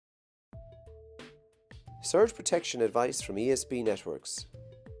Surge protection advice from ESB Networks,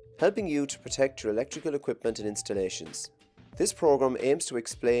 helping you to protect your electrical equipment and installations. This program aims to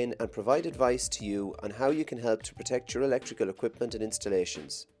explain and provide advice to you on how you can help to protect your electrical equipment and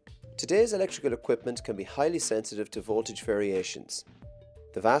installations. Today's electrical equipment can be highly sensitive to voltage variations.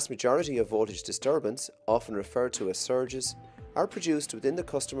 The vast majority of voltage disturbance, often referred to as surges, are produced within the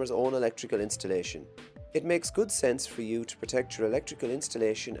customer's own electrical installation. It makes good sense for you to protect your electrical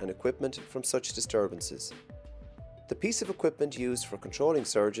installation and equipment from such disturbances. The piece of equipment used for controlling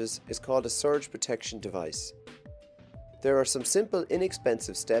surges is called a surge protection device. There are some simple,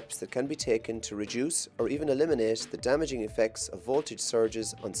 inexpensive steps that can be taken to reduce or even eliminate the damaging effects of voltage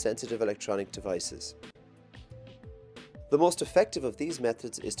surges on sensitive electronic devices. The most effective of these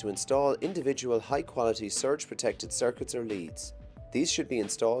methods is to install individual high-quality surge-protected circuits or leads. These should be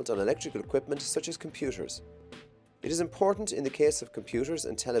installed on electrical equipment such as computers. It is important in the case of computers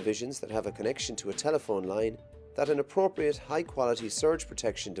and televisions that have a connection to a telephone line that an appropriate high-quality surge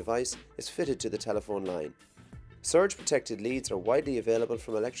protection device is fitted to the telephone line. Surge-protected leads are widely available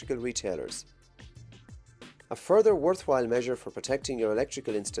from electrical retailers. A further worthwhile measure for protecting your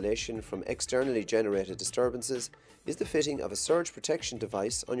electrical installation from externally generated disturbances is the fitting of a surge protection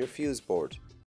device on your fuseboard.